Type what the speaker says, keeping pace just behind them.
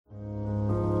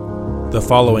The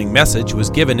following message was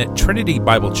given at Trinity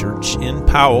Bible Church in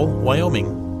Powell, Wyoming.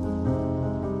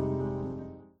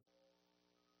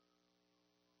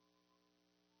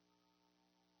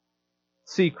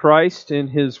 See Christ in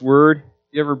His Word. If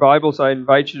you have your Bibles, I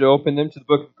invite you to open them to the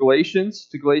book of Galatians,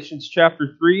 to Galatians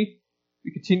chapter 3.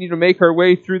 We continue to make our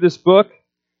way through this book.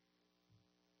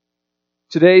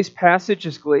 Today's passage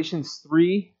is Galatians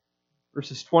 3,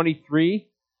 verses 23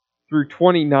 through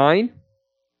 29.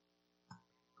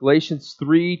 Galatians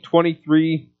 3,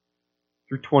 23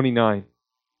 through 29.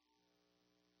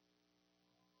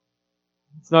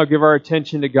 Let's now give our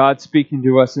attention to God speaking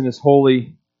to us in His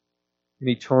holy and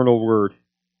eternal Word.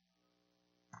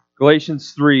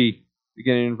 Galatians 3,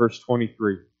 beginning in verse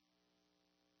 23.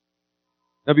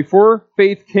 Now before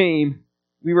faith came,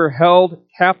 we were held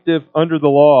captive under the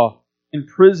law,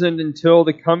 imprisoned until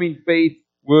the coming faith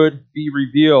would be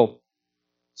revealed.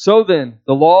 So then,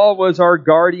 the law was our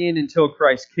guardian until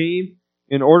Christ came,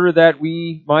 in order that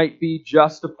we might be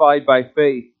justified by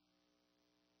faith.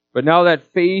 But now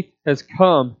that faith has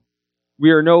come,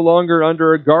 we are no longer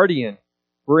under a guardian.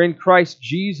 For in Christ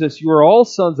Jesus you are all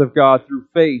sons of God through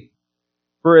faith.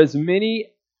 For as many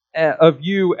of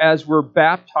you as were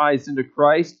baptized into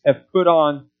Christ have put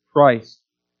on Christ.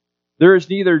 There is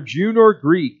neither Jew nor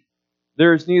Greek.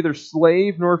 There is neither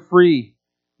slave nor free.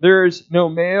 There is no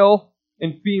male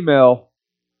and female,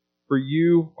 for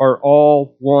you are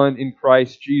all one in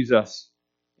Christ Jesus.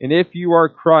 And if you are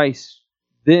Christ,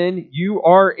 then you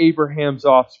are Abraham's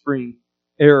offspring,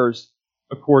 heirs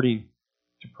according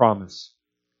to promise.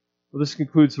 Well, this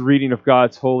concludes the reading of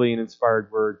God's holy and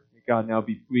inspired Word. May God now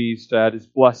be pleased to add His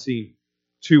blessing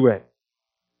to it.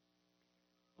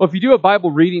 Well, if you do a Bible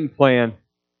reading plan,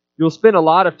 you'll spend a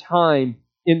lot of time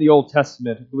in the Old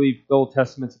Testament. I believe the Old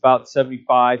Testament's about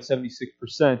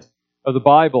 76% of the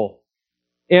Bible.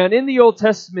 And in the Old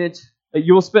Testament,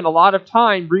 you will spend a lot of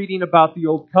time reading about the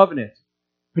Old Covenant,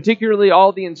 particularly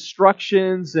all the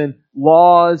instructions and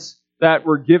laws that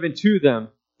were given to them,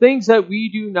 things that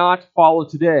we do not follow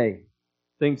today.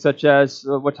 Things such as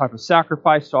what type of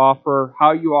sacrifice to offer,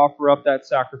 how you offer up that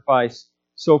sacrifice,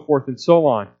 so forth and so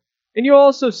on. And you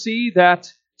also see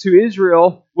that to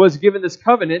Israel was given this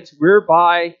covenant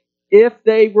whereby if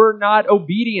they were not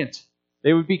obedient,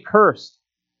 they would be cursed.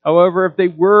 However, if they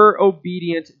were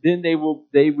obedient, then they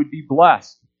would be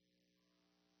blessed.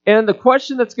 And the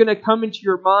question that's going to come into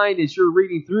your mind as you're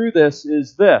reading through this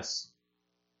is this: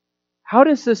 how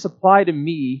does this apply to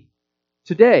me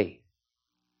today?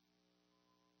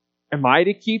 Am I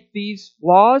to keep these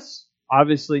laws?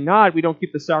 Obviously not. We don't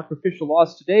keep the sacrificial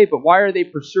laws today, but why are they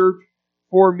preserved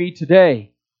for me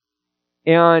today?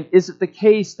 And is it the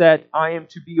case that I am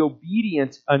to be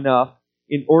obedient enough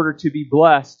in order to be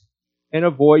blessed and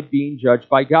avoid being judged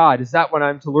by God? Is that what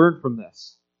I'm to learn from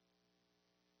this?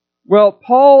 Well,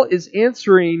 Paul is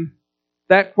answering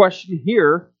that question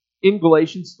here in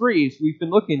Galatians 3, as we've been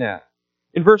looking at.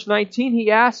 In verse 19, he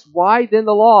asks, why then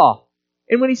the law?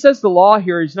 And when he says the law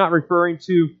here, he's not referring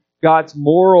to God's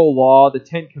moral law, the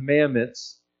Ten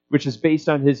Commandments, which is based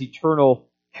on His eternal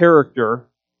character,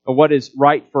 of what is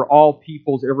right for all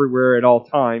peoples everywhere at all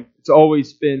time. It's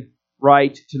always been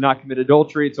right to not commit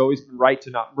adultery. It's always been right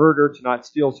to not murder, to not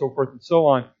steal, so forth and so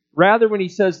on. Rather, when he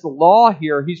says the law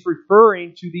here, he's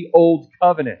referring to the Old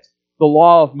Covenant, the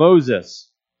law of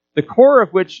Moses, the core of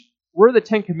which were the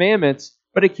Ten Commandments,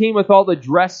 but it came with all the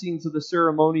dressings of the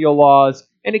ceremonial laws,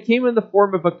 and it came in the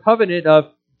form of a covenant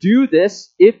of, do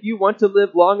this if you want to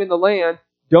live long in the land.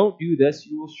 Don't do this,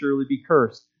 you will surely be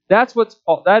cursed. That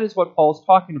is what Paul's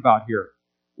talking about here.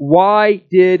 Why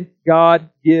did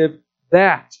God give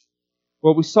that?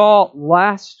 Well, we saw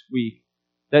last week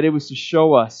that it was to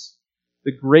show us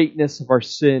the greatness of our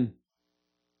sin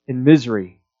and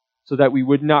misery, so that we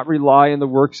would not rely on the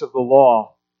works of the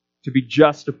law to be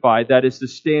justified, that is, to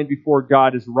stand before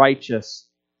God as righteous,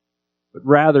 but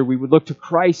rather we would look to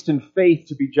Christ in faith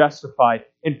to be justified.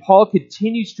 And Paul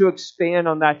continues to expand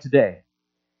on that today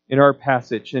in our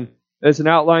passage. And as an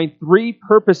outline, three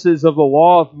purposes of the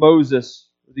law of Moses,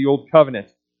 the Old Covenant,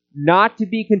 not to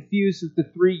be confused with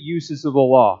the three uses of the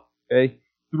law. Okay?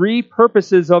 Three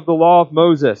purposes of the law of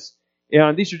Moses.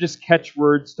 And these are just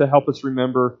catchwords to help us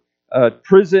remember.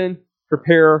 Prison,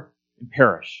 prepare, and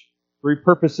perish. Three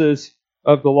purposes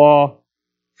of the law.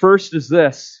 First is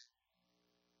this: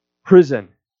 prison.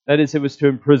 That is, it was to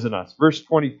imprison us. Verse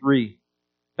 23.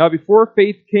 Now before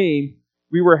faith came,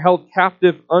 we were held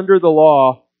captive under the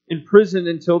law, imprisoned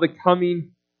until the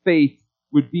coming faith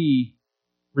would be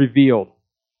revealed.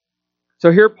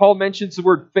 So here Paul mentions the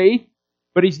word faith,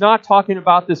 but he's not talking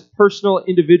about this personal,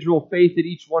 individual faith that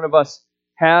each one of us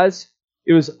has.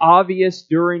 It was obvious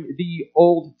during the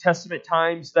Old Testament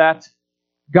times that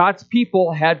God's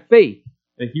people had faith.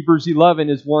 And Hebrews 11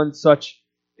 is one such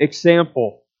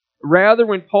example. Rather,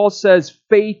 when Paul says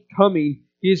faith coming,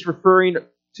 he is referring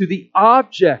to the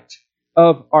object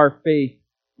of our faith,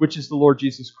 which is the Lord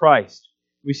Jesus Christ.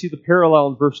 We see the parallel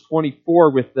in verse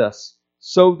 24 with this.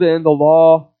 So then the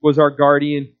law was our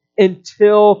guardian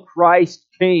until Christ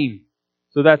came.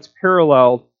 So that's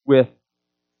paralleled with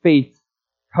faith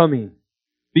coming.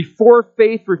 Before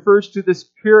faith refers to this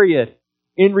period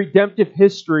in redemptive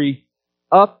history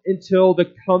up until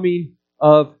the coming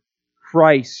of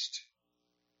Christ.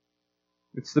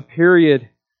 It's the period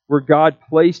where God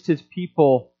placed His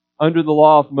people under the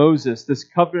law of Moses, this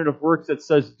covenant of works that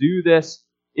says, do this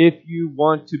if you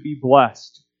want to be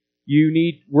blessed. You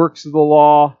need works of the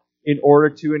law in order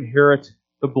to inherit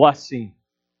the blessing.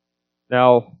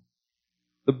 Now,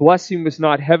 the blessing was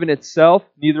not heaven itself,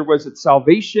 neither was it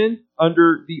salvation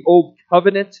under the old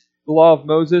covenant, the law of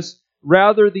Moses.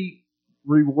 Rather, the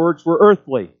rewards were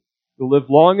earthly. You'll live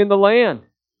long in the land.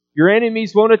 Your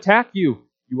enemies won't attack you.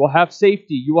 You will have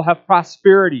safety. You will have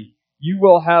prosperity. You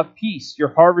will have peace.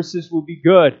 Your harvests will be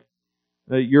good.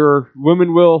 Your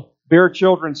women will bear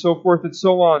children, so forth and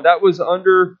so on. That was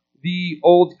under the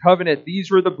old covenant.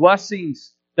 These were the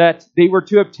blessings that they were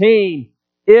to obtain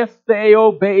if they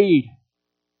obeyed.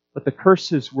 But the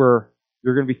curses were,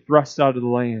 you're going to be thrust out of the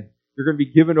land. You're going to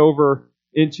be given over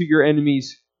into your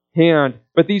enemy's hand.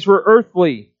 But these were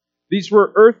earthly. These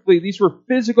were earthly. These were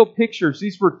physical pictures.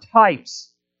 These were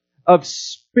types of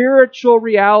spiritual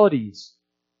realities.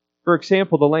 For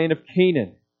example, the land of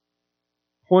Canaan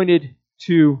pointed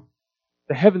to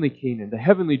the heavenly Canaan, the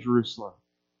heavenly Jerusalem.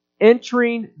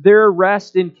 Entering their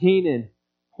rest in Canaan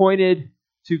pointed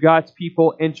to God's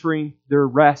people entering their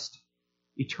rest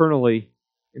eternally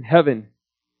in heaven.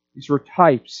 These were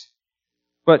types.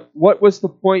 But what was the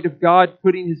point of God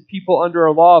putting His people under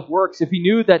a law of works if He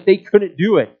knew that they couldn't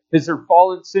do it as they're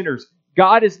fallen sinners?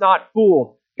 God is not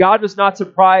fooled. God was not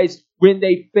surprised when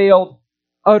they failed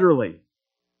utterly.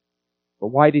 But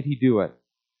why did He do it?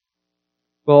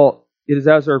 Well, it is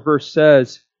as our verse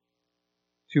says,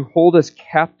 to hold us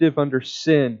captive under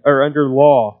sin, or under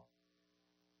law.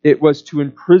 It was to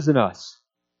imprison us.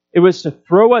 It was to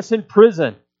throw us in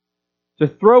prison. To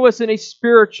throw us in a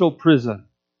spiritual prison.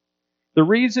 The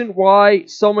reason why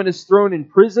someone is thrown in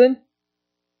prison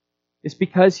is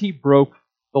because he broke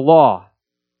the law.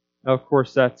 Now, of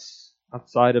course, that's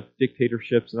outside of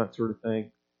dictatorships and that sort of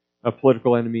thing,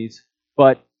 political enemies.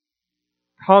 But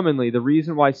commonly, the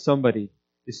reason why somebody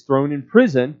is thrown in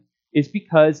prison is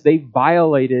because they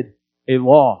violated a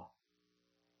law.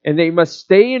 And they must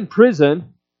stay in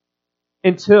prison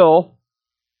until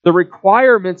the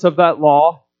requirements of that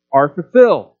law are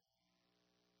fulfilled.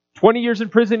 20 years in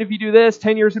prison if you do this,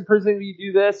 10 years in prison if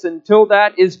you do this. Until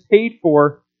that is paid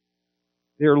for,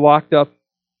 they are locked up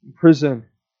in prison.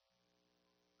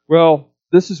 Well,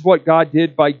 this is what God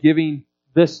did by giving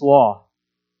this law.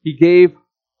 He gave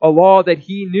a law that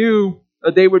He knew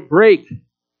that they would break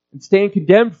and stand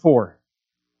condemned for,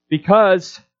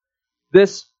 because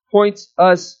this points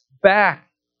us back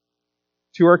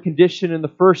to our condition in the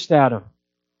first Adam.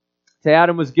 To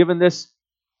Adam was given this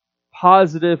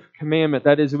positive commandment.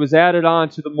 That is, it was added on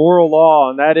to the moral law,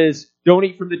 and that is, don't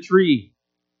eat from the tree.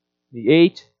 He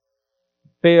ate,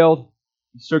 failed,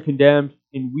 he stood condemned,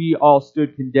 and we all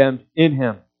stood condemned in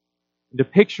him. And to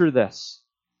picture this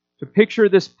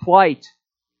plight,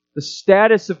 the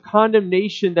status of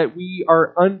condemnation that we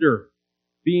are under,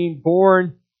 being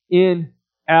born in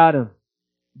Adam.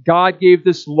 God gave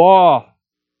this law.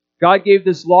 God gave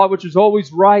this law which was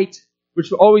always right,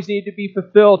 which always needed to be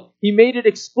fulfilled. He made it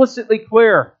explicitly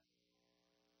clear.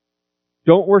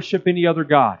 Don't worship any other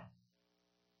god.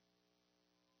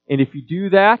 And if you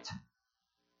do that,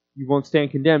 you won't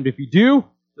stand condemned. If you do,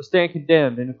 you'll stand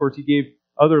condemned. And of course, He gave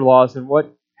other laws. And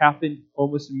what happened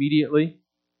almost immediately?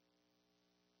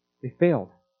 They failed.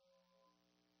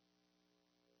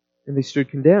 And they stood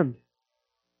condemned.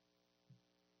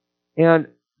 And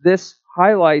this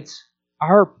highlights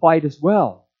our plight as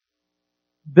well.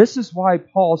 This is why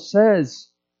Paul says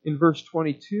in verse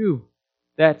 22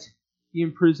 that he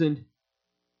imprisoned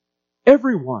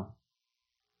everyone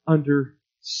under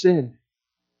sin,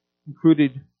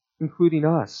 including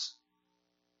us.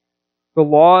 The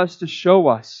law is to show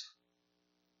us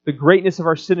the greatness of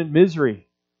our sin and misery,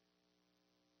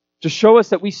 to show us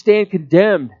that we stand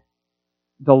condemned,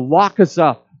 to lock us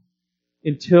up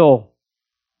until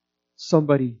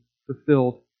somebody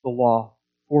fulfilled the law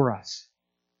for us.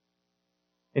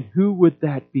 And who would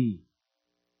that be?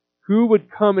 Who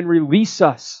would come and release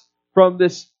us from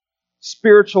this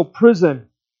spiritual prison?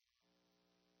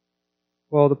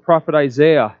 Well, the prophet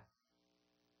Isaiah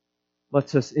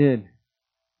lets us in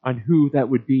on who that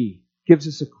would be. Gives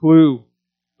us a clue.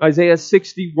 Isaiah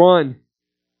 61,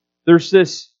 there's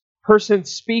this person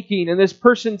speaking, and this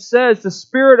person says, "The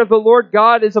Spirit of the Lord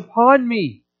God is upon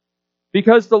me,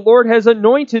 because the Lord has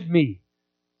anointed me."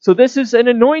 So this is an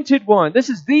anointed one. This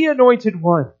is the anointed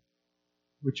one,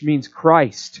 which means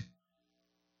Christ.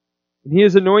 And He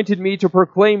has anointed me to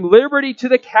proclaim liberty to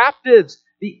the captives,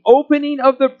 the opening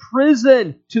of the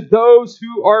prison to those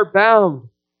who are bound.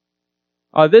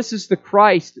 This is the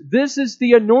Christ. This is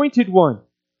the anointed one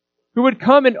who would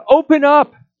come and open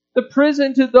up the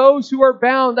prison to those who are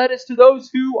bound. That is, to those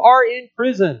who are in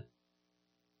prison.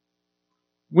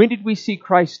 When did we see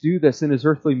Christ do this in His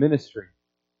earthly ministry?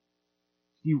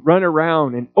 He run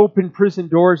around and open prison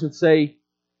doors and say,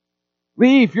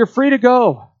 "Leave, you're free to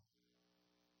go."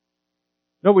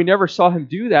 No, we never saw Him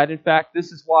do that. In fact,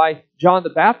 this is why John the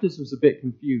Baptist was a bit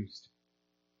confused.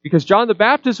 Because John the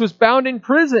Baptist was bound in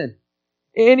prison.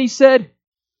 And he said,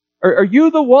 are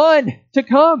you the one to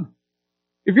come?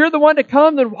 If you're the one to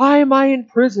come, then why am I in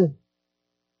prison?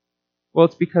 Well,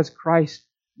 it's because Christ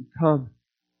would come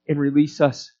and release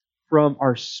us from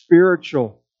our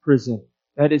spiritual prison.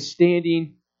 That is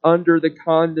standing under the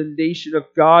condemnation of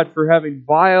God for having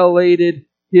violated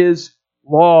His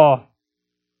law.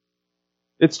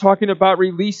 It's talking about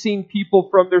releasing people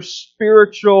from their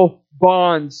spiritual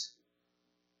bonds.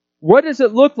 What does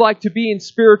it look like to be in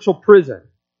spiritual prison?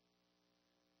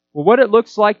 Well, what it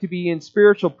looks like to be in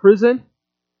spiritual prison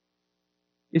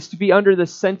is to be under the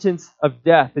sentence of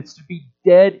death. It's to be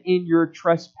dead in your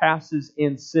trespasses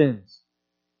and sins.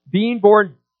 Being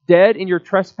born dead in your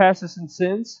trespasses and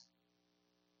sins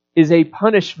is a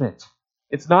punishment.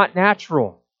 It's not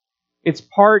natural. It's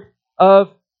part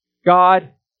of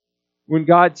God. When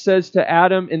God says to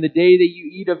Adam, "In the day that you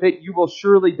eat of it, you will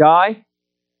surely die,"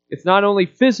 it's not only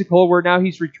physical, where now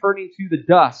He's returning to the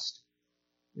dust.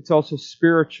 It's also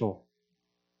spiritual.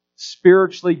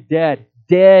 Spiritually dead.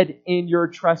 Dead in your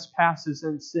trespasses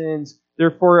and sins.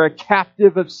 Therefore, a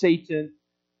captive of Satan.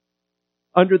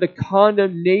 Under the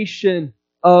condemnation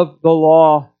of the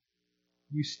law,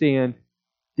 you stand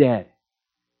dead.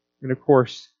 And of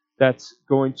course, that's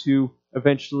going to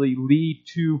eventually lead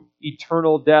to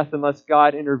eternal death unless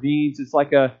God intervenes. It's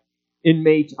like an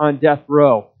inmate on death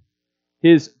row.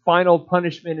 His final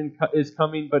punishment is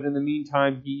coming, but in the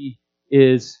meantime, he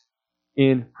is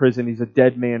in prison. He's a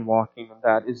dead man walking, and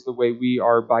that is the way we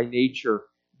are by nature,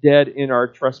 dead in our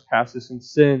trespasses and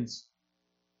sins.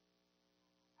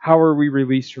 How are we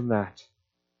released from that?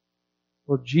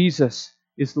 Well, Jesus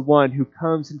is the one who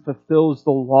comes and fulfills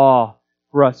the law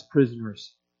for us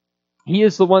prisoners. He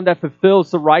is the one that fulfills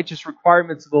the righteous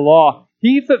requirements of the law.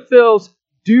 He fulfills,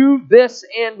 "Do this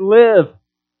and live."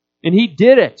 And He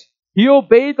did it. He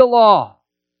obeyed the law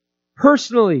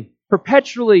personally,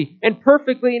 perpetually, and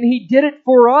perfectly, and He did it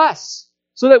for us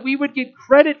so that we would get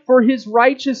credit for His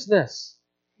righteousness.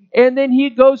 And then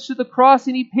He goes to the cross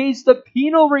and He pays the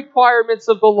penal requirements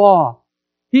of the law.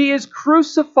 He is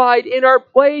crucified in our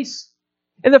place.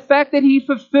 And the fact that He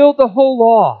fulfilled the whole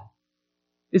law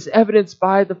is evidenced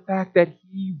by the fact that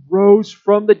He rose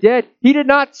from the dead. He did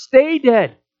not stay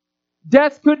dead.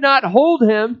 Death could not hold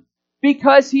Him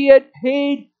because He had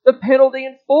paid the penalty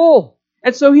in full.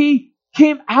 And so He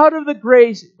came out of the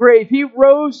grave. He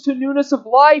rose to newness of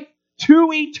life,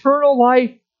 to eternal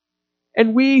life.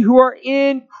 And we who are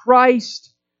in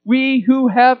Christ, we who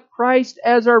have Christ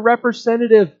as our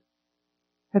representative,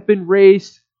 have been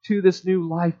raised to this new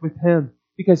life with Him.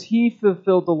 Because He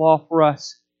fulfilled the law for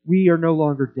us, we are no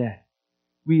longer dead.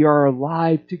 We are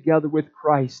alive together with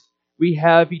Christ. We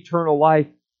have eternal life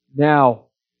now.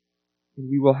 And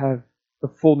we will have the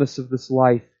fullness of this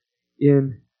life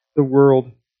in the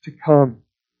world to come.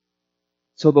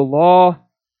 So the law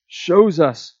shows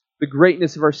us the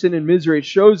greatness of our sin and misery. It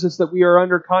shows us that we are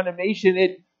under condemnation.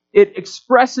 It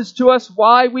expresses to us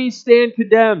why we stand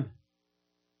condemned.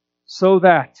 So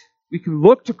that we can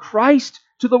look to Christ,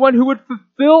 to the one who would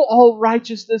fulfill all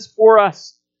righteousness for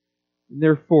us. And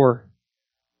therefore,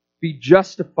 be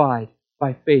justified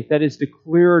by faith. That is,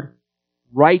 declared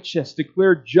righteous,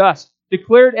 declared just,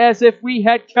 declared as if we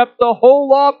had kept the whole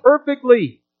law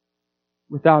perfectly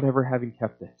without ever having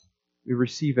kept it. We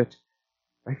receive it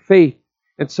by faith.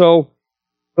 And so,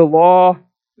 the law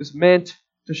is meant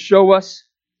to show us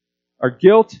our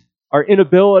guilt, our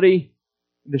inability,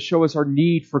 and to show us our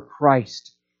need for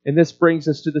Christ. And this brings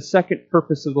us to the second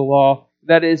purpose of the law.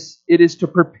 That is, it is to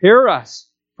prepare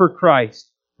us for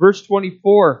Christ. Verse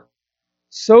 24.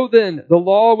 So then, the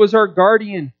law was our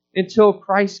guardian until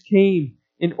Christ came,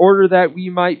 in order that we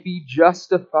might be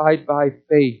justified by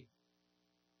faith.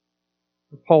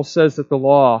 Paul says that the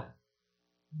law,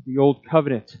 the Old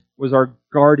Covenant, was our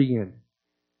guardian.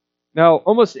 Now,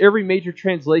 almost every major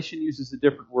translation uses a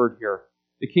different word here.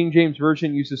 The King James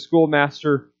Version uses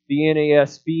schoolmaster, the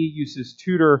NASB uses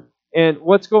tutor, and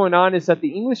what's going on is that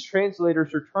the English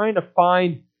translators are trying to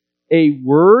find a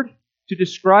word to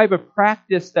describe a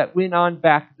practice that went on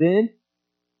back then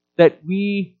that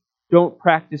we don't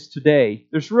practice today.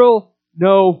 There's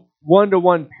no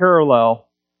one-to-one parallel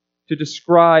to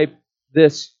describe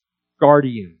this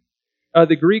guardian.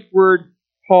 The Greek word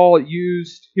Paul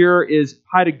used here is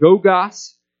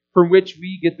pedagogos, from which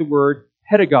we get the word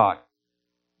pedagogue.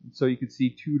 So you could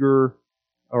see tutor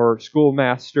or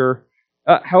schoolmaster.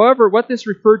 However, what this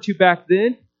referred to back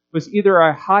then was either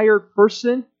a hired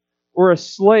person or a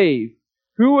slave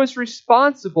who was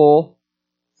responsible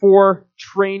for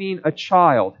training a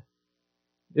child.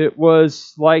 It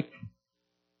was like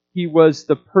he was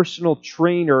the personal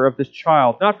trainer of the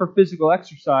child, not for physical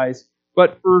exercise,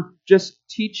 but for just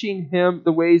teaching him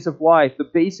the ways of life, the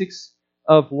basics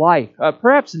of life.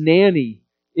 Perhaps nanny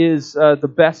is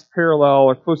the best parallel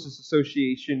or closest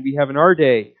association we have in our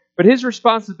day. But his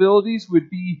responsibilities would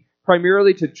be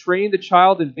primarily to train the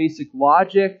child in basic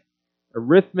logic,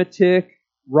 arithmetic,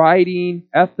 writing,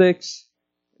 ethics.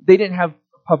 They didn't have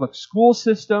a public school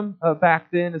system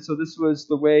back then, and so this was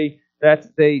the way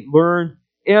that they learned.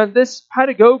 And this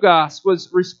pedagogos was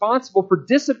responsible for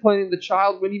disciplining the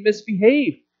child when he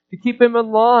misbehaved, to keep him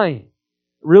in line,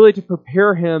 really to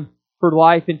prepare him for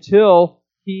life until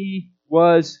he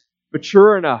was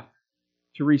mature enough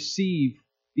to receive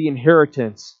the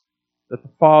inheritance that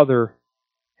the Father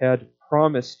had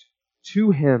promised to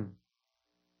him.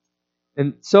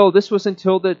 And so this was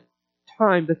until the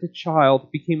time that the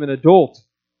child became an adult.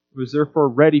 He was therefore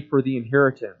ready for the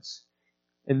inheritance.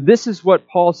 And this is what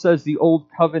Paul says the Old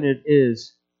Covenant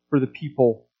is for the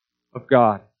people of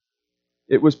God.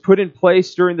 It was put in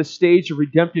place during the stage of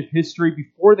redemptive history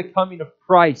before the coming of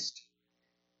Christ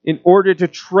in order to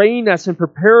train us and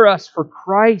prepare us for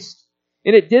Christ.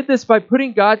 And it did this by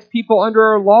putting God's people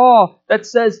under a law that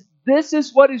says this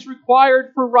is what is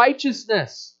required for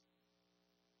righteousness.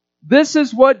 This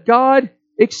is what God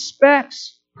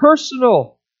expects.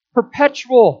 Personal,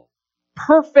 perpetual,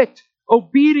 perfect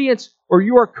obedience, or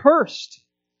you are cursed.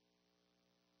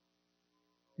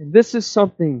 And this is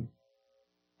something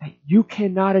that you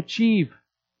cannot achieve.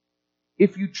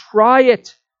 If you try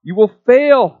it, you will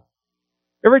fail.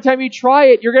 Every time you try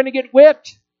it, you're going to get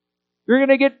whipped. You're going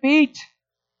to get beat.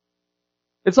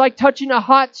 It's like touching a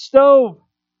hot stove.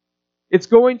 It's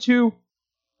going to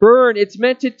burn. It's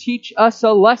meant to teach us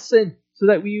a lesson so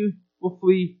that we will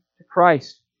flee to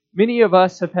Christ. Many of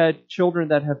us have had children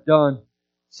that have done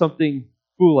something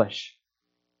foolish,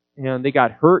 and they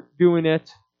got hurt doing it.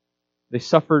 They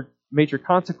suffered major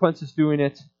consequences doing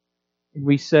it. And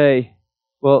we say,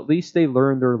 well, at least they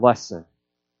learned their lesson.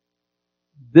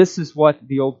 This is what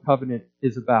the Old Covenant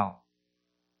is about.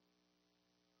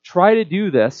 Try to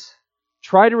do this.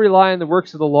 Try to rely on the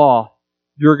works of the law.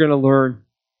 You're going to learn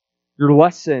your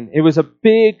lesson. It was a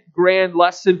big, grand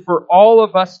lesson for all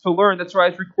of us to learn. That's why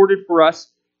it's recorded for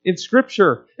us in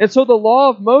Scripture. And so the law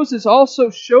of Moses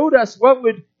also showed us what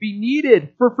would be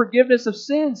needed for forgiveness of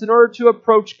sins in order to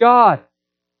approach God.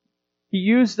 He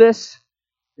used this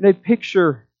in a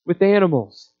picture with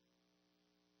animals.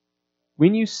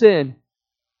 When you sin,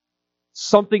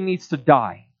 something needs to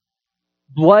die.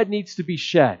 Blood needs to be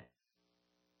shed.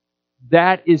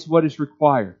 That is what is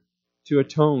required to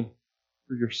atone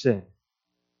for your sin.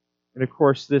 And of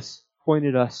course, this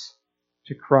pointed us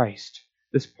to Christ.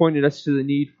 This pointed us to the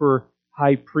need for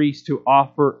high priest to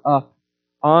offer up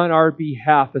on our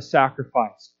behalf a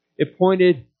sacrifice. It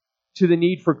pointed to the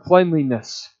need for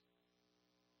cleanliness,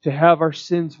 to have our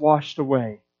sins washed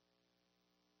away.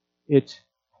 It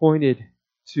pointed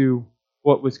to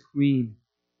what was clean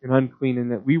and unclean,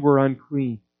 and that we were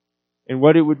unclean, and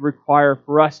what it would require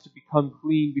for us to become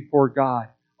clean before God.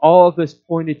 All of this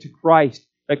pointed to Christ,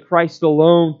 that Christ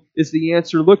alone is the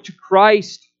answer. Look to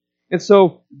Christ. And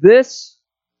so this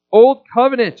Old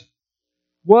Covenant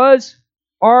was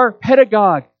our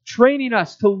pedagogue, training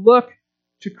us to look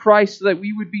to Christ so that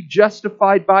we would be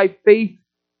justified by faith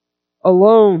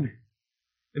alone.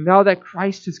 And now that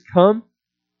Christ has come,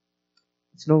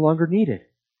 it's no longer needed.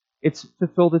 It's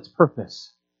fulfilled its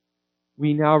purpose.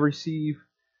 We now receive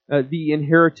the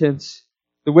inheritance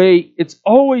the way it's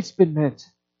always been meant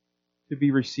to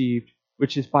be received,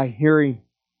 which is by hearing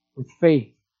with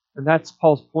faith. And that's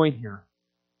Paul's point here.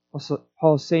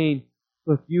 Paul is saying,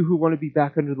 look, you who want to be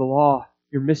back under the law,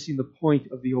 you're missing the point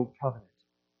of the Old Covenant.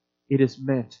 It is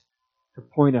meant to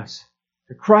point us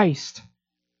to Christ.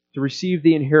 to receive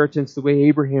the inheritance the way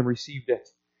Abraham received it.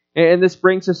 And this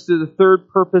brings us to the third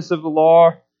purpose of the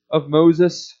law of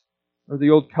Moses, or the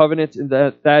Old Covenant, and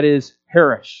that is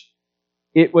perish.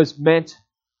 It was meant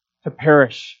to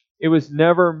perish. It was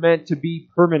never meant to be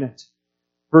permanent.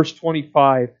 Verse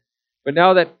 25, but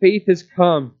now that faith has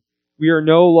come, we are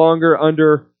no longer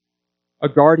under a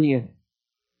guardian.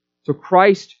 So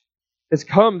Christ has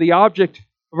come, the object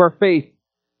of our faith.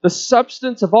 The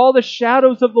substance of all the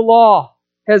shadows of the law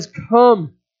has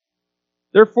come.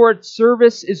 Therefore, its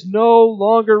service is no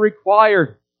longer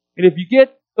required. And if you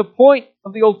get the point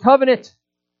of the Old Covenant,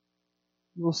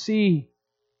 you will see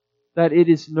that it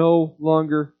is no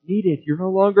longer needed. You're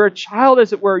no longer a child,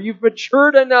 as it were. You've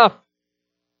matured enough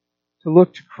to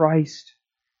look to Christ.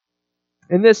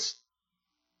 And this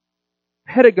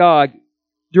pedagogue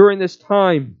during this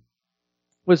time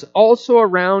was also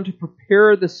around to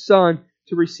prepare the son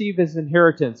to receive his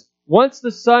inheritance. Once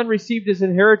the son received his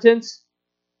inheritance,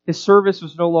 his service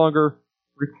was no longer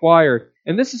required.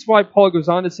 And this is why Paul goes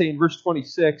on to say in verse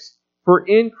 26, for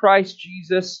in Christ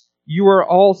Jesus you are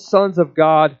all sons of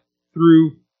God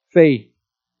through faith.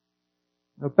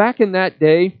 Now, back in that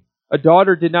day, a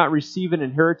daughter did not receive an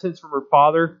inheritance from her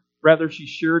father. Rather, she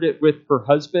shared it with her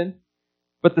husband.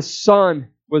 But the son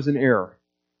was an heir.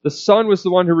 The son was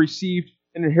the one who received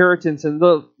an inheritance. And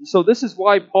so this is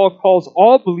why Paul calls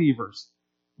all believers,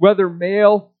 whether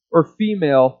male or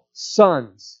female,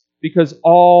 sons, because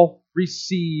all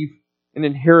receive an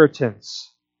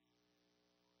inheritance.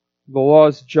 The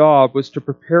law's job was to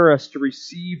prepare us to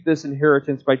receive this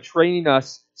inheritance by training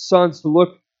us, sons, to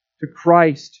look to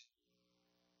Christ.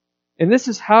 And this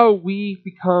is how we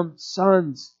become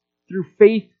sons, through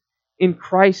faith in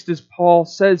Christ, as Paul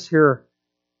says here.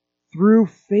 Through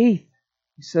faith,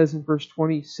 he says in verse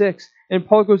 26. And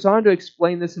Paul goes on to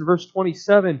explain this in verse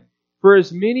 27. For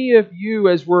as many of you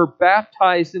as were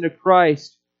baptized into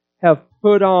Christ have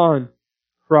put on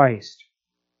Christ.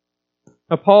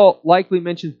 Now, Paul likely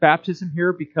mentions baptism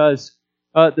here because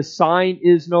the sign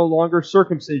is no longer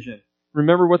circumcision.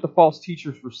 Remember what the false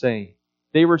teachers were saying.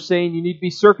 They were saying you need to be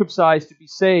circumcised to be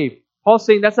saved. Paul's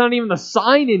saying that's not even the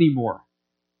sign anymore.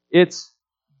 It's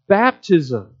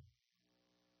baptism.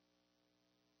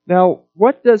 Now,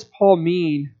 what does Paul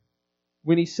mean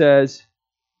when he says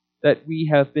that we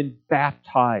have been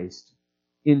baptized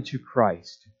into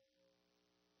Christ?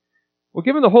 Well,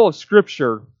 given the whole of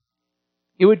Scripture,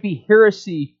 it would be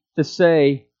heresy to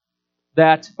say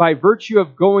that by virtue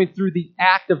of going through the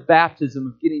act of baptism,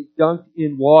 of getting dunked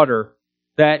in water,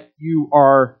 that you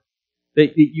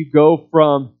go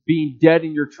from being dead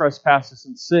in your trespasses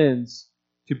and sins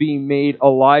to being made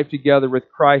alive together with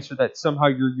Christ, or that somehow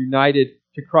you're united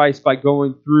to Christ by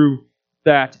going through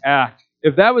that act.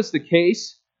 If that was the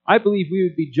case, I believe we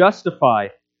would be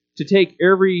justified to take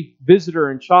every visitor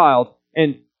and child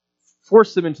and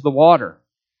force them into the water.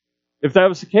 If that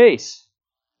was the case,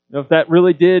 if that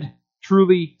really did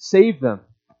truly save them,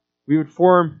 we would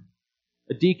form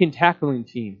a deacon tackling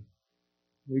team.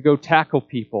 We go tackle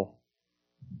people,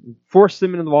 force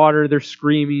them into the water. They're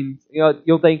screaming.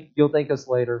 You'll thank us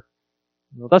later.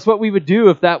 That's what we would do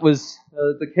if that was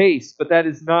the case, but that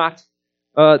is not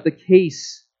the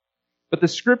case. But the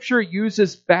Scripture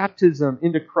uses baptism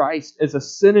into Christ as a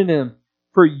synonym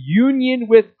for union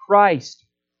with Christ.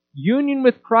 Union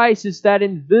with Christ is that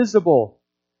invisible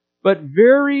but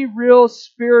very real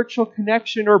spiritual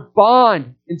connection or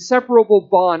bond, inseparable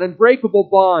bond, unbreakable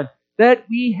bond that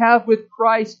we have with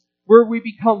Christ, where we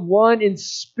become one in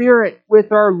spirit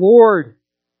with our Lord,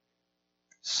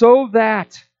 so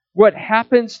that what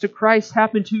happens to Christ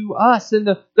happened to us. And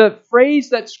the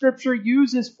phrase that Scripture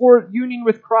uses for union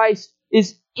with Christ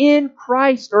is in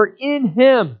Christ, or in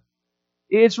Him.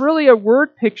 It's really a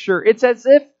word picture. It's as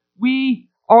if we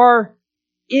are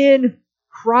in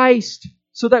Christ,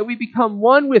 so that we become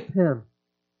one with Him,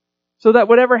 so that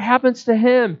whatever happens to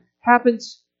Him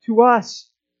happens to us.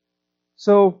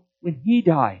 So when He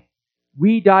died,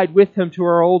 we died with Him to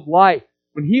our old life.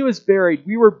 When He was buried,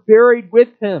 we were buried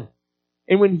with Him.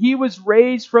 And when He was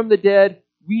raised from the dead,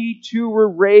 we too were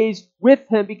raised with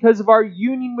Him because of our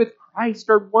union with Christ,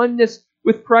 our oneness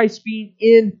with Christ being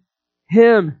in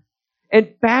Him.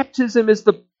 And baptism is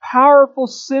the powerful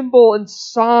symbol and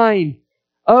sign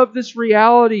of this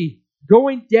reality.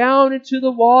 Going down into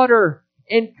the water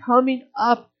and coming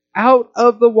up out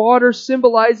of the water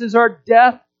symbolizes our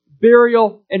death,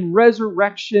 burial, and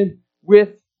resurrection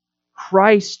with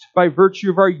Christ by virtue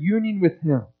of our union with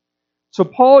Him. So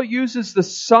Paul uses the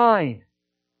sign,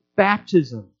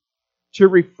 baptism, to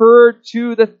refer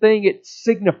to the thing it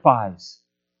signifies,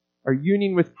 our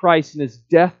union with Christ in His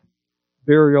death,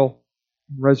 burial,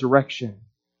 and resurrection.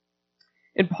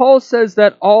 And Paul says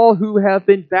that all who have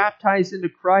been baptized into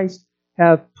Christ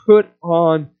have put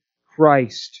on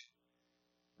Christ.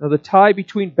 Now, the tie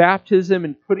between baptism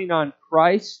and putting on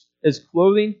Christ as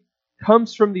clothing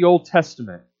comes from the Old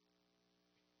Testament.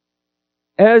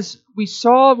 As we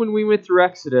saw when we went through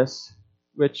Exodus,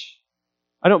 which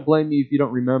I don't blame you if you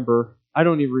don't remember. I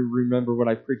don't even remember what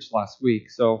I preached last week.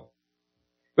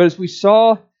 But as we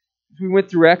saw, as we went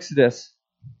through Exodus,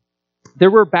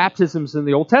 there were baptisms in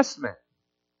the Old Testament.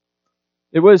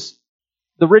 It was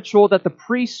the ritual that the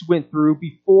priests went through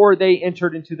before they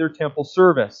entered into their temple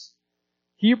service.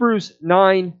 Hebrews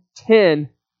 9:10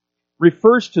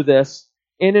 refers to this,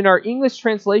 and in our English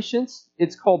translations,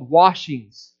 it's called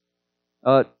washings.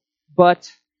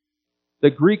 But the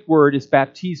Greek word is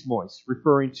baptismos,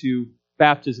 referring to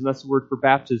baptism. That's the word for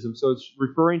baptism. So it's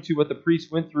referring to what the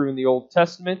priests went through in the Old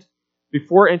Testament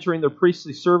before entering their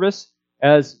priestly service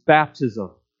as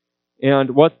baptism.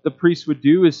 And what the priests would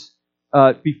do is,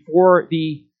 before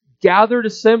the gathered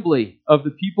assembly of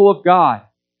the people of God,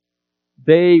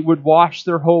 they would wash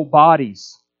their whole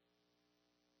bodies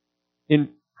in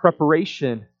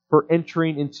preparation for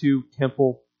entering into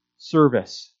temple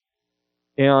service.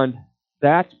 And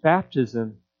that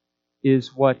baptism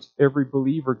is what every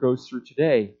believer goes through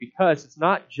today, because it's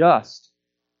not just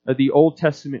the Old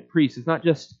Testament priests. It's not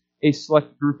just a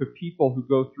select group of people who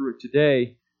go through it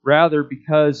today. Rather,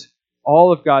 because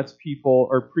all of God's people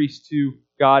are priests to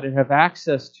God and have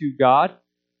access to God,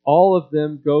 all of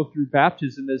them go through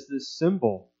baptism as this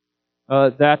symbol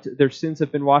that their sins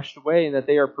have been washed away and that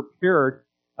they are prepared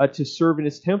to serve in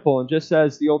His temple. And just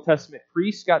as the Old Testament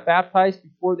priests got baptized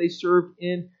before they served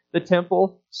in the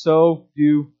temple, so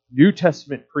do New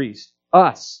Testament priests,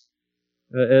 us,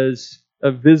 as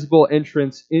a visible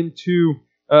entrance into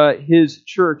His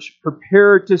church,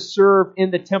 prepared to serve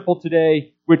in the temple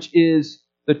today, which is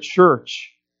the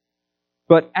church.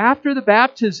 But after the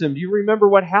baptism, do you remember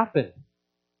what happened?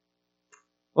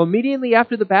 Well, immediately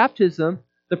after the baptism,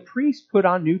 the priest put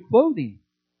on new clothing.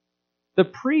 The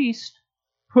priest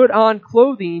put on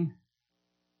clothing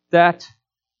that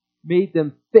made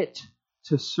them fit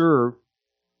to serve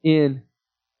in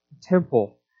the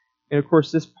temple. And of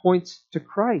course, this points to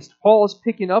Christ. Paul is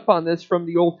picking up on this from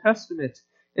the Old Testament.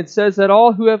 It says that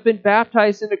all who have been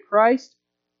baptized into Christ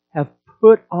have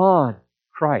put on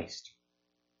Christ.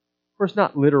 Of course,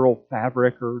 not literal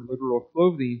fabric or literal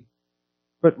clothing,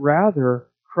 but rather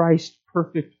Christ's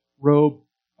perfect robe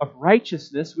of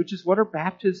righteousness, which is what our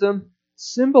baptism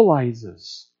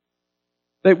symbolizes.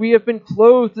 That we have been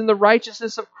clothed in the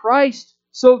righteousness of Christ,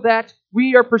 so that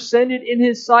we are presented in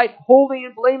His sight holy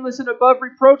and blameless and above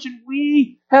reproach, and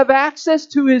we have access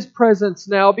to His presence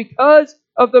now because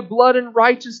of the blood and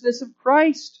righteousness of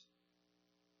Christ.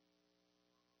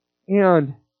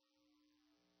 And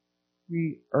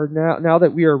we are now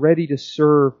that we are ready to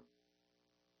serve,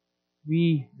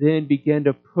 we then begin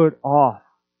to put off,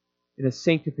 in a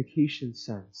sanctification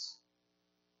sense,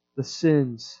 the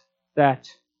sins that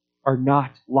are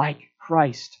not like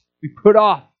Christ. We put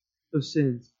off those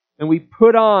sins, and we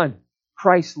put on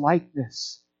Christ's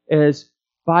likeness, as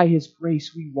by His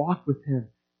grace we walk with Him.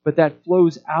 But that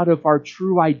flows out of our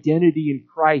true identity in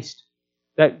Christ,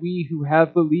 that we who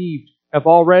have believed have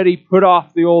already put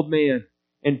off the old man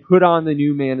and put on the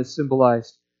new man, as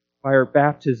symbolized by our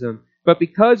baptism. But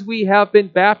because we have been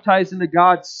baptized into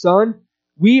God's Son,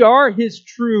 we are His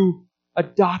true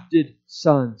adopted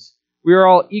sons. We are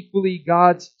all equally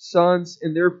God's sons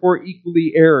and therefore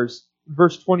equally heirs.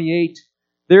 Verse 28,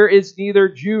 there is neither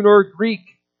Jew nor Greek.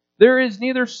 There is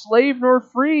neither slave nor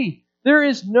free. There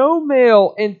is no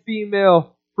male and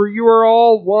female, for you are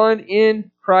all one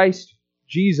in Christ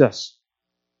Jesus.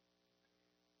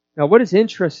 Now, what is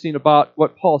interesting about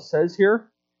what Paul says here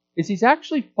is he's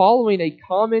actually following a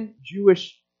common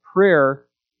Jewish prayer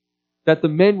that the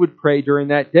men would pray during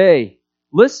that day.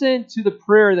 Listen to the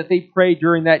prayer that they prayed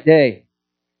during that day.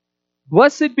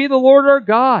 Blessed be the Lord our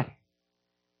God,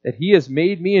 that He has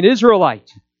made me an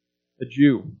Israelite, a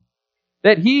Jew,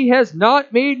 that He has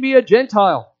not made me a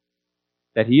Gentile,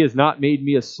 that He has not made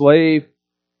me a slave,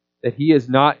 that He has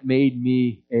not made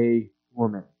me a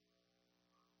woman.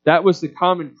 That was the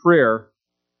common prayer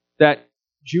that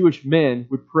Jewish men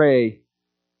would pray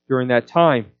during that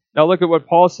time. Now look at what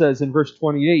Paul says in verse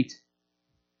 28.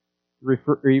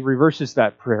 He reverses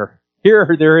that prayer.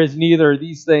 Here there is neither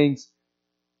these things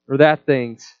or that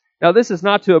things. Now this is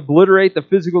not to obliterate the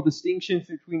physical distinctions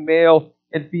between male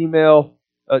and female.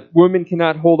 Women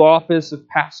cannot hold office of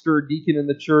pastor or deacon in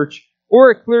the church, or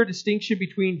a clear distinction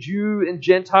between Jew and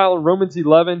Gentile in Romans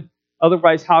 11.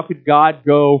 Otherwise, how could God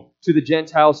go to the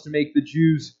Gentiles to make the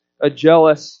Jews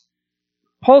jealous?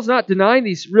 Paul's not denying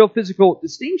these real physical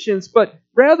distinctions, but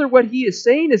rather what he is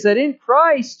saying is that in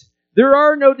Christ, there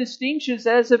are no distinctions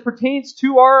as it pertains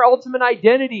to our ultimate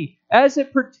identity, as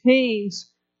it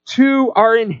pertains to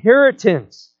our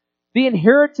inheritance. The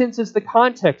inheritance is the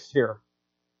context here.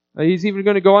 He's even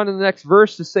going to go on in the next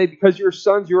verse to say, because you're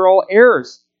sons, you're all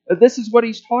heirs. This is what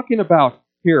he's talking about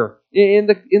here in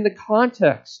the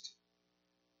context.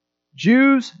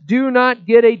 Jews do not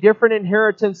get a different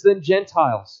inheritance than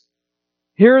Gentiles.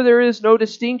 Here there is no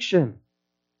distinction.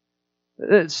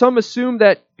 Some assume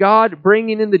that God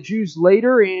bringing in the Jews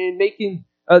later and making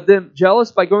them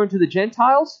jealous by going to the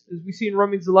Gentiles, as we see in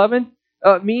Romans 11,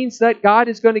 means that God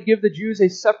is going to give the Jews a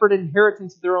separate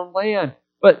inheritance of their own land.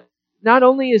 But not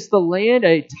only is the land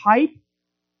a type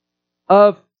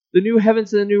of the new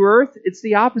heavens and the new earth, it's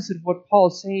the opposite of what Paul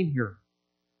is saying here.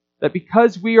 That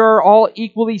because we are all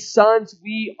equally sons,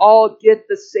 we all get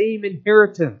the same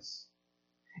inheritance.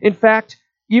 In fact,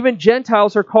 even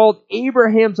Gentiles are called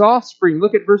Abraham's offspring.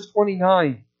 Look at verse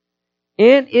 29.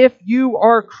 And if you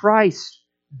are Christ,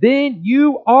 then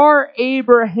you are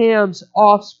Abraham's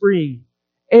offspring,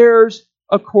 heirs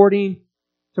according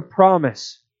to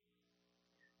promise.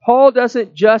 Paul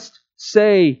doesn't just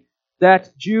say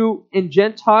that Jew and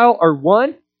Gentile are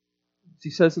one, as he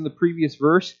says in the previous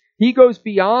verse. He goes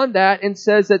beyond that and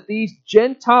says that these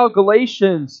Gentile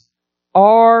Galatians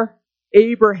are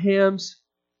Abraham's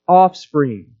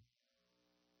offspring.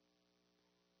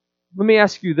 Let me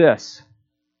ask you this.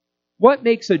 What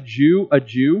makes a Jew a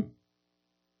Jew?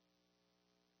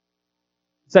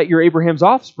 It's that you're Abraham's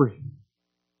offspring.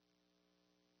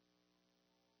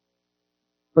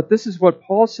 But this is what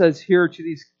Paul says here to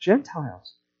these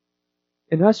Gentiles.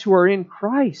 And us who are in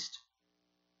Christ,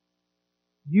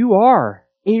 you are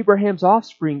Abraham's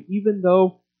offspring, even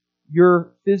though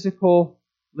your physical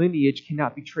lineage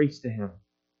cannot be traced to him.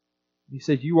 He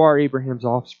says you are Abraham's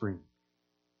offspring.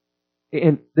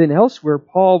 And then elsewhere,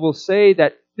 Paul will say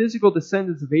that physical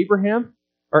descendants of Abraham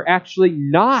are actually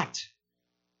not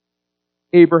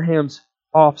Abraham's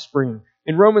offspring.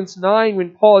 In Romans 9,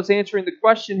 when Paul is answering the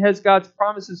question, has God's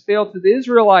promises failed to the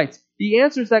Israelites? He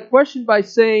answers that question by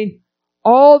saying,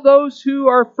 all those who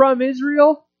are from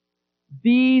Israel,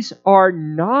 these are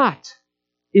not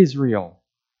Israel.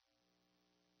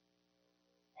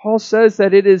 Paul says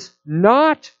that it is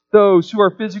not those who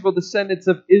are physical descendants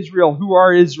of Israel who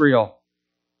are Israel.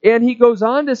 And he goes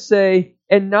on to say,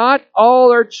 and not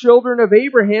all are children of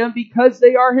Abraham because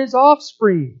they are his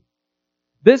offspring.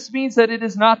 This means that it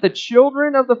is not the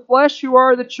children of the flesh who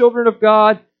are the children of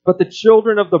God, but the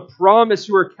children of the promise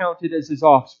who are counted as his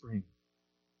offspring.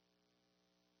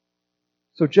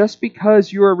 So just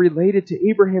because you are related to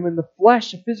Abraham in the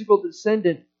flesh, a physical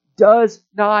descendant, does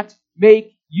not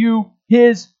make you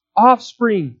his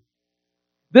offspring.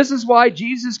 This is why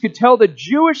Jesus could tell the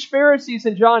Jewish Pharisees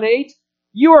in John 8,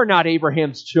 you are not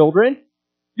Abraham's children.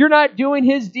 You're not doing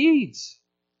his deeds.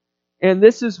 And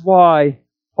this is why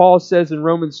Paul says in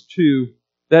Romans 2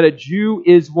 that a Jew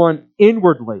is one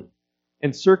inwardly,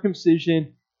 and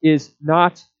circumcision is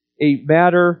not a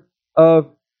matter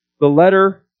of the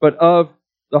letter, but of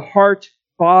the heart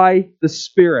by the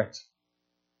Spirit.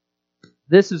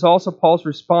 This is also Paul's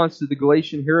response to the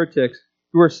Galatian heretics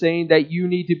who are saying that you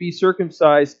need to be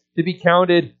circumcised to be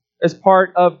counted as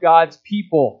part of God's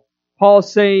people. Paul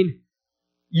is saying,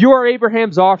 you are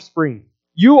Abraham's offspring.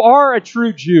 You are a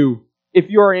true Jew if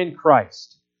you are in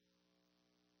Christ.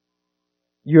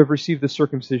 You have received the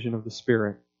circumcision of the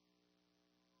Spirit.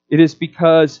 It is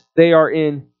because they are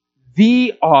in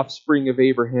the offspring of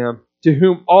Abraham, to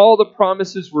whom all the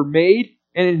promises were made,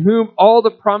 and in whom all the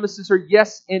promises are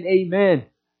yes and amen.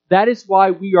 That is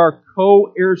why we are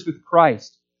co-heirs with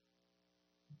Christ.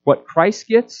 What Christ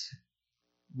gets,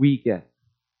 we get.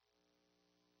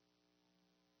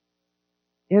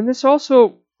 And this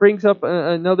also brings up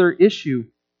another issue.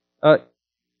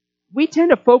 We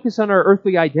tend to focus on our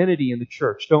earthly identity in the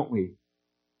church, don't we?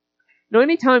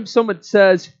 Anytime someone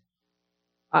says,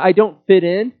 I don't fit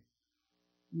in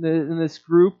this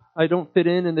group, I don't fit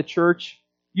in the church,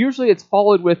 usually it's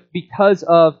followed with because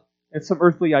of some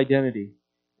earthly identity.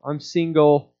 I'm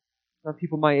single, not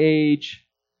people my age,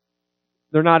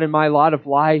 they're not in my lot of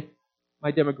life,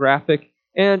 my demographic.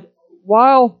 And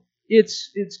while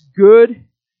it's good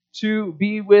to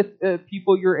be with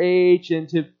people your age and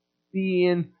to be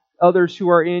in others who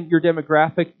are in your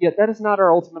demographic, yet that is not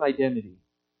our ultimate identity.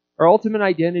 Our ultimate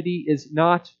identity is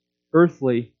not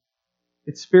earthly,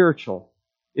 it's spiritual.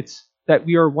 It's that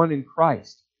we are one in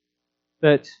Christ.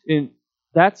 That in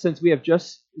that sense we have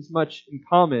just as much in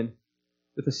common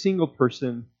with a single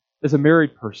person as a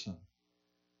married person.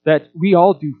 That we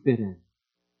all do fit in.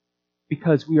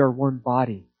 because we are one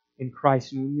body in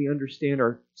Christ. And when we understand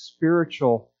our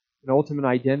spiritual and ultimate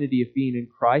identity of being in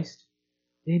Christ,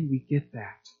 then we get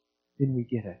that. Then we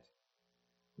get it.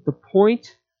 The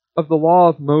point of the law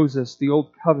of Moses, the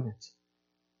Old Covenant,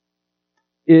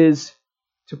 is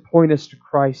to point us to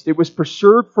Christ. It was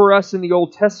preserved for us in the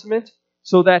Old Testament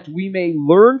so that we may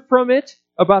learn from it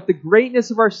about the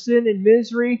greatness of our sin and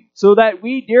misery, so that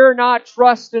we dare not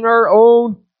trust in our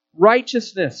own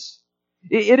righteousness.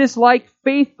 It is like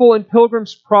Faithful in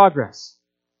Pilgrim's Progress,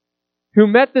 who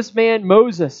met this man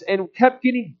Moses and kept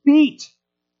getting beat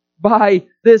by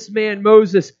this man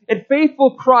Moses. And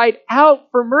Faithful cried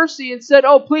out for mercy and said,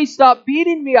 "Oh, please stop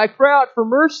beating me. I cry out for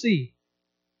mercy."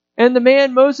 And the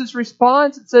man Moses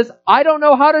responds and says, "I don't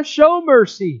know how to show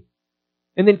mercy."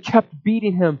 And then kept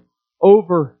beating him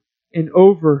over and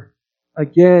over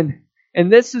again.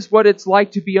 And this is what it's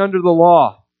like to be under the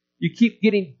law. You keep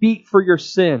getting beat for your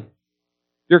sin.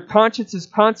 Your conscience is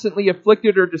constantly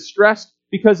afflicted or distressed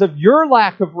because of your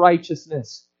lack of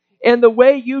righteousness. And the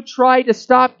way you try to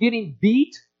stop getting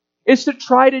beat is to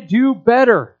try to do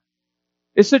better.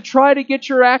 It's to try to get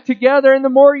your act together. And the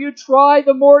more you try,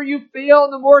 the more you fail,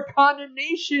 and the more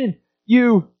condemnation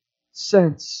you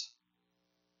sense.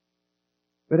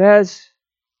 But as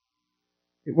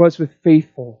it was with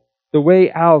Faithful, the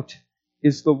way out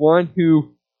is the one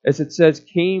who, as it says,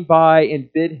 came by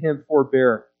and bid him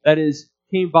forbear. That is,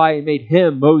 came by and made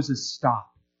him, Moses, stop.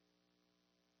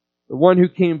 The one who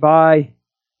came by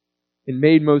and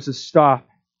made Moses stop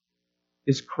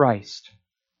is Christ.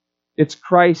 It's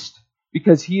Christ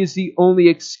because He is the only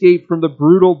escape from the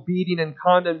brutal beating and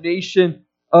condemnation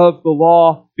of the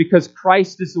law, because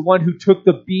Christ is the one who took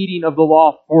the beating of the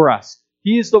law for us.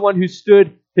 He is the one who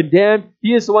stood condemned.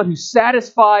 He is the one who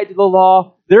satisfied the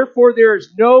law. Therefore, there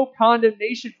is no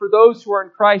condemnation for those who are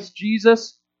in Christ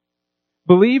Jesus.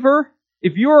 Believer,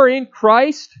 if you are in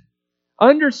Christ,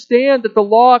 understand that the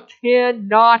law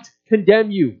cannot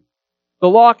condemn you. The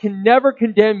law can never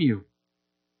condemn you.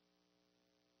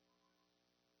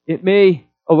 It may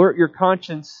alert your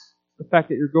conscience, the fact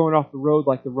that you're going off the road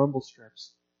like the rumble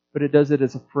strips, but it does it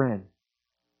as a friend,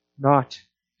 not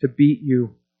to beat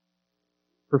you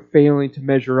for failing to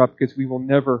measure up, because we will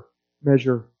never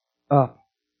measure up.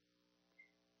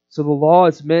 So the law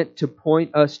is meant to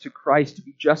point us to Christ, to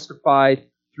be justified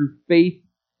through faith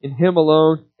in Him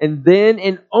alone, and then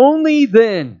and only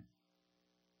then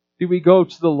do we go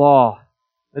to the law,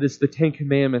 that is the Ten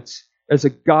Commandments, as a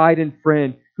guide and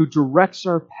friend who directs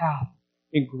our path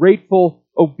in grateful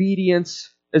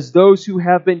obedience as those who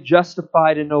have been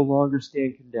justified and no longer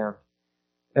stand condemned.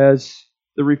 As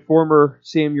the reformer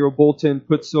Samuel Bolton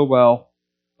put so well,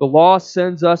 the law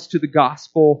sends us to the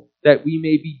gospel that we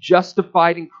may be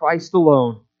justified in Christ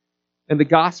alone, and the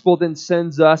gospel then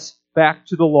sends us back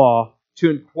to the law to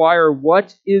inquire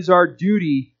what is our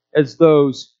duty as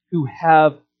those who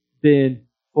have been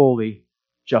fully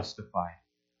justified.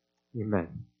 Amen.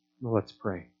 Well, let's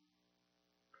pray.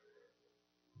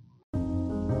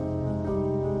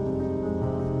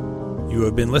 You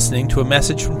have been listening to a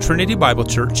message from Trinity Bible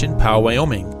Church in Powell,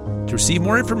 Wyoming. To receive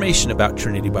more information about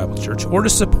Trinity Bible Church or to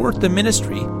support the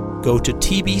ministry, go to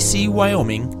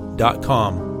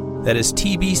tbcwyoming.com. That is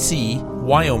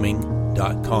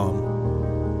tbcwyoming.com.